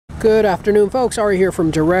Good afternoon, folks. Ari here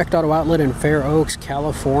from Direct Auto Outlet in Fair Oaks,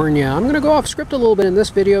 California. I'm going to go off script a little bit in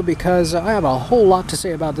this video because I have a whole lot to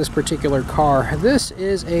say about this particular car. This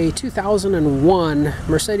is a 2001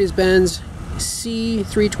 Mercedes Benz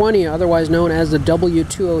C320, otherwise known as the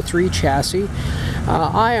W203 chassis.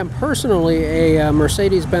 I am personally a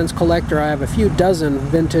Mercedes Benz collector. I have a few dozen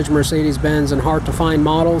vintage Mercedes Benz and hard to find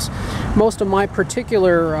models. Most of my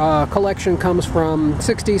particular collection comes from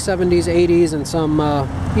 60s, 70s, 80s, and some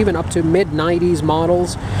even up to mid 90s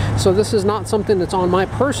models. So this is not something that's on my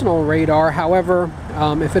personal radar. However,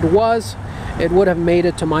 if it was, it would have made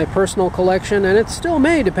it to my personal collection, and it still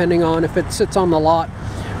may, depending on if it sits on the lot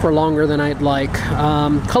for longer than I'd like.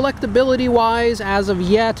 Collectability wise, as of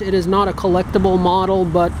yet, it is not a collectible model,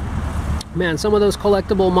 but man, some of those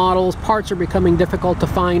collectible models, parts are becoming difficult to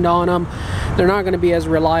find on them. They're not going to be as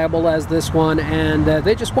reliable as this one, and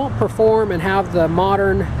they just won't perform and have the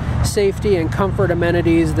modern safety and comfort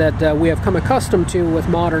amenities that we have come accustomed to with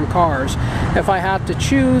modern cars. If I had to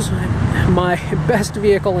choose my best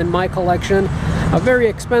vehicle in my collection, a very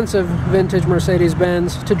expensive vintage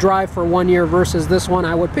Mercedes-Benz to drive for 1 year versus this one,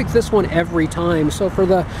 I would pick this one every time. So for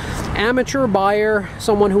the amateur buyer,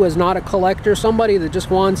 someone who is not a collector, somebody that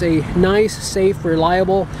just wants a nice, safe,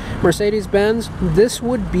 reliable Mercedes-Benz, this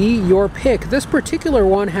would be your pick. This particular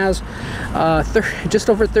one has just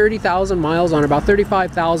over 30,000 miles on it, about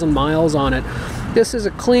 35,000 miles on it. This is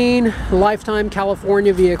a clean, lifetime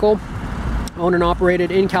California vehicle, owned and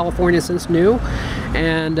operated in California since new,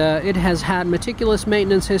 and it has had meticulous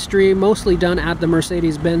maintenance history, mostly done at the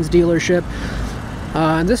Mercedes-Benz dealership.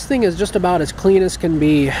 This thing is just about as clean as can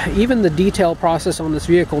be. Even the detail process on this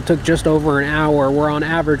vehicle took just over an hour, where on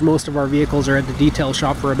average most of our vehicles are at the detail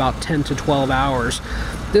shop for about 10 to 12 hours.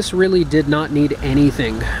 This really did not need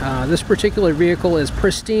anything. This particular vehicle is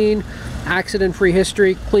pristine, accident-free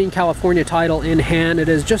history, clean California title in hand. It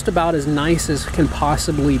is just about as nice as can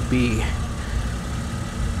possibly be.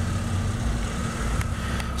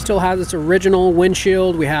 Still has its original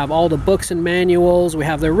windshield. We have all the books and manuals. We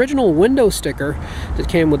have the original window sticker that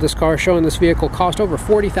came with this car, showing this vehicle cost over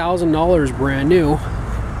 $40,000 brand new.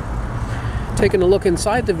 Taking a look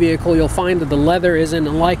inside the vehicle, you'll find that the leather is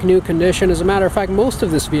in like new condition. As a matter of fact, most of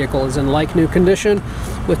this vehicle is in like new condition,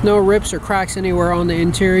 with no rips or cracks anywhere on the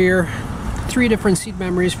interior. 3 different seat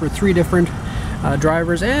memories for 3 different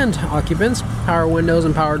drivers and occupants. Power windows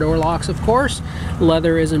and power door locks, of course.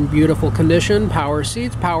 Leather is in beautiful condition. Power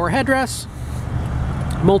seats, power headrests,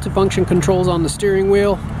 multifunction controls on the steering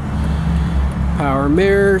wheel, power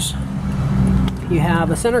mirrors. You have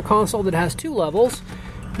a center console that has 2 levels.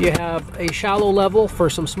 You have a shallow level for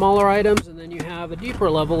some smaller items, and then you have a deeper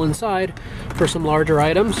level inside for some larger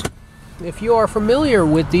items. If you are familiar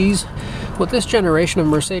with this generation of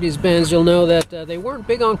Mercedes-Benz, you'll know that they weren't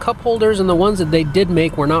big on cup holders, and the ones that they did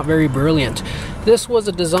make were not very brilliant. This was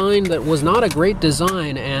a design that was not a great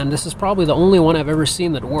design, and this is probably the only one I've ever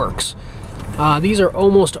seen that works. These are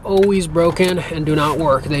almost always broken and do not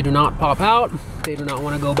work. They do not pop out. They do not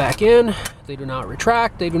want to go back in. They do not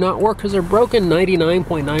retract. They do not work because they're broken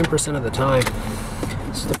 99.9% of the time.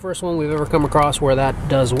 This is the first one we've ever come across where that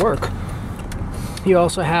does work. You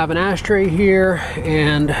also have an ashtray here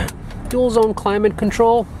and dual zone climate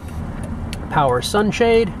control, power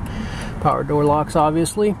sunshade, power door locks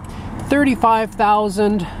obviously.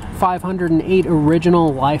 35,508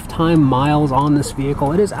 original lifetime miles on this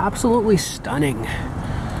vehicle. It is absolutely stunning.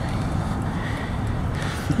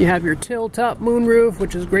 You have your tilt-up moonroof,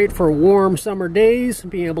 which is great for warm summer days,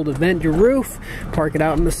 being able to vent your roof, park it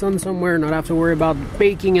out in the sun somewhere, not have to worry about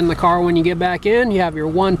baking in the car when you get back in. You have your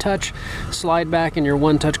one-touch slide back and your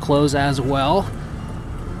one-touch close as well.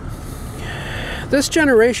 This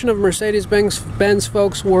generation of Mercedes-Benz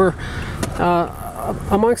folks were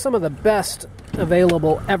among some of the best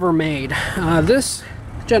available ever made. This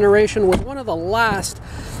generation was one of the last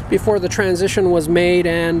before the transition was made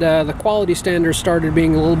and the quality standards started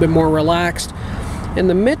being a little bit more relaxed. In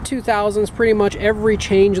the mid-2000s, pretty much every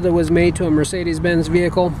change that was made to a Mercedes-Benz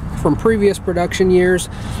vehicle from previous production years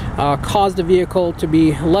caused the vehicle to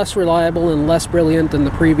be less reliable and less brilliant than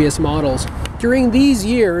the previous models. During these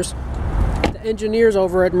years, engineers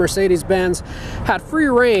over at Mercedes-Benz had free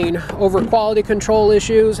reign over quality control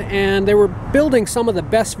issues, and they were building some of the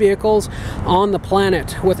best vehicles on the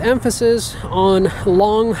planet, with emphasis on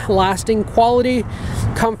long-lasting quality,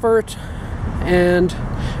 comfort, and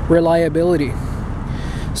reliability.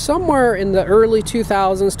 Somewhere in the early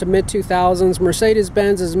 2000s to mid-2000s,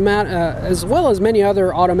 Mercedes-Benz, as well as many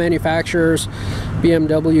other auto manufacturers,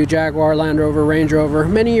 BMW, Jaguar, Land Rover, Range Rover,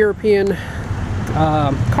 many European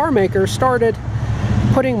car makers started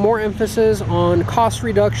putting more emphasis on cost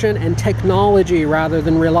reduction and technology rather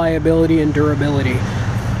than reliability and durability.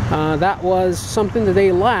 That was something that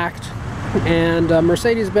they lacked, and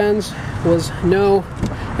Mercedes-Benz was no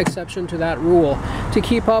exception to that rule. To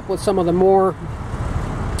keep up with some of the more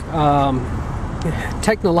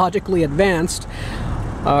technologically advanced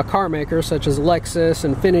car makers such as Lexus,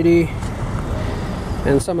 Infiniti,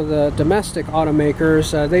 and some of the domestic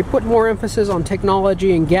automakers, they put more emphasis on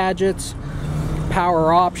technology and gadgets,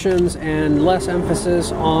 power options, and less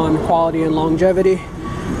emphasis on quality and longevity.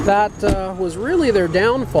 That was really their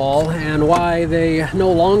downfall, and why they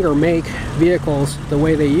no longer make vehicles the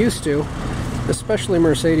way they used to, especially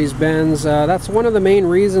Mercedes-Benz. That's one of the main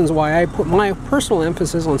reasons why I put my personal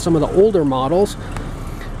emphasis on some of the older models.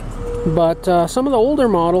 But some of the older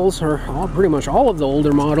models, or pretty much all of the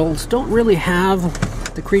older models, don't really have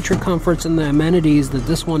the creature comforts and the amenities that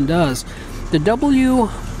this one does. The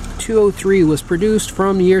W203 was produced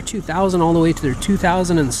from the year 2000 all the way to their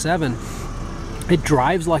 2007. It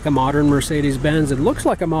drives like a modern Mercedes-Benz. It looks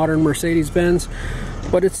like a modern Mercedes-Benz,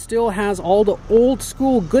 but it still has all the old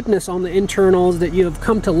school goodness on the internals that you have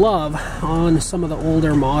come to love on some of the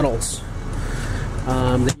older models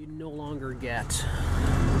that you no longer get.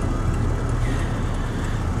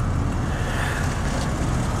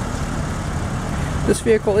 This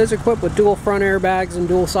vehicle is equipped with dual front airbags and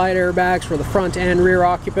dual side airbags for the front and rear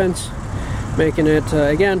occupants, making it,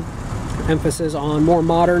 again, emphasis on more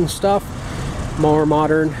modern stuff, more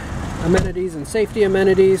modern amenities and safety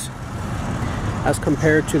amenities as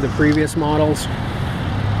compared to the previous models.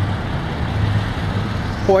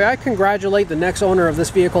 Boy, I congratulate the next owner of this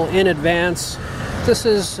vehicle in advance. This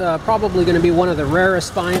is probably going to be one of the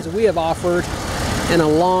rarest finds that we have offered in a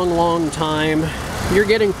long time. You're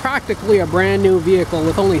getting practically a brand new vehicle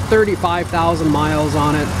with only 35,000 miles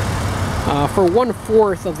on it for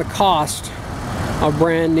 1/4 of the cost of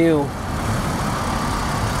brand new.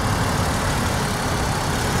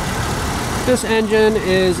 This engine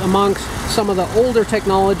is amongst some of the older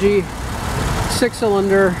technology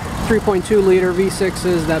 6-cylinder 3.2 liter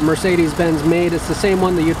V6s that Mercedes-Benz made. It's the same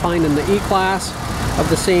one that you'd find in the E-Class of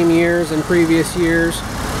the same years and previous years.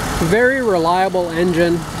 Very reliable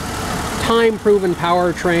engine, time-proven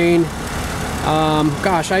powertrain.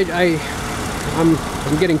 Gosh, I'm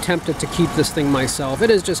getting tempted to keep this thing myself. It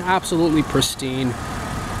is just absolutely pristine.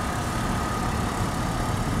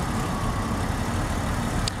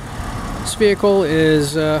 This vehicle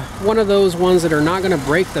is one of those ones that are not going to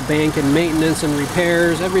break the bank in maintenance and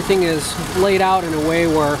repairs. Everything is laid out in a way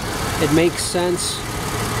where it makes sense.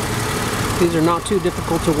 These are not too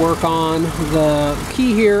difficult to work on. The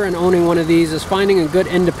key here in owning one of these is finding a good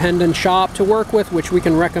independent shop to work with, which we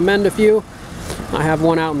can recommend a few. I have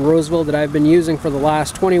one out in Roseville that I've been using for the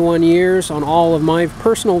last 21 years on all of my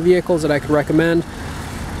personal vehicles that I could recommend.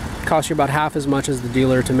 It costs you about half as much as the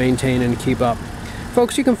dealer to maintain and keep up.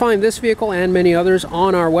 Folks, you can find this vehicle and many others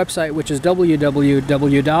on our website, which is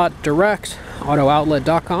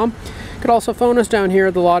www.directauto.com. You could also phone us down here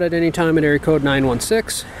at the lot at any time at area code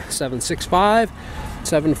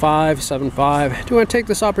 916-765-7575. Do want to take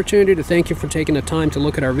this opportunity to thank you for taking the time to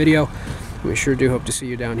look at our video. We sure do hope to see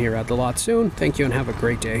you down here at the lot soon. Thank you and have a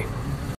great day.